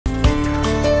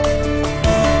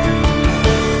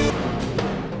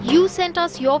sent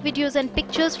us your videos and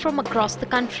pictures from across the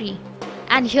country.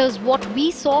 And here's what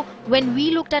we saw when we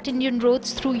looked at Indian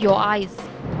roads through your eyes.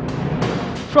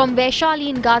 From Vaishali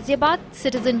in Ghaziabad,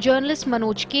 citizen journalist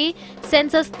Manoj K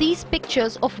sends us these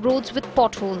pictures of roads with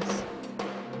potholes.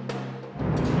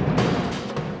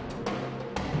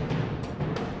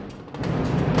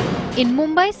 In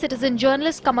Mumbai, citizen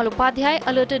journalist Kamal Upadhyay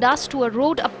alerted us to a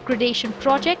road upgradation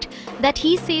project that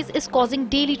he says is causing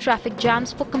daily traffic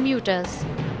jams for commuters.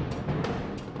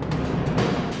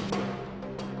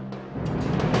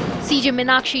 CJ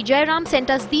Meenakshi Jairam sent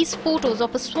us these photos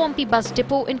of a swampy bus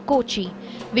depot in Kochi,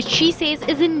 which she says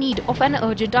is in need of an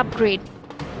urgent upgrade.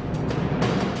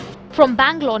 From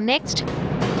Bangalore next,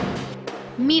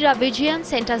 Meera Vijayan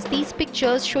sent us these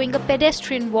pictures showing a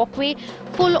pedestrian walkway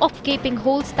full of gaping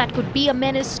holes that could be a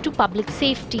menace to public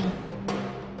safety.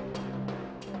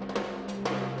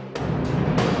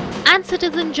 And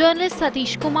citizen journalist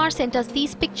Satish Kumar sent us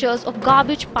these pictures of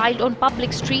garbage piled on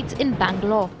public streets in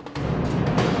Bangalore.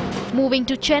 Moving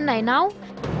to Chennai now,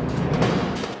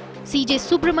 CJ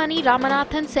Subramani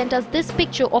Ramanathan sent us this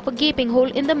picture of a gaping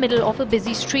hole in the middle of a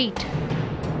busy street.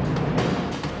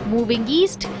 Moving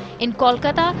east, in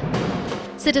Kolkata,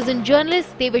 citizen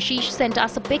journalist Devashish sent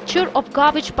us a picture of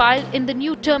garbage piled in the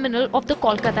new terminal of the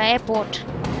Kolkata airport.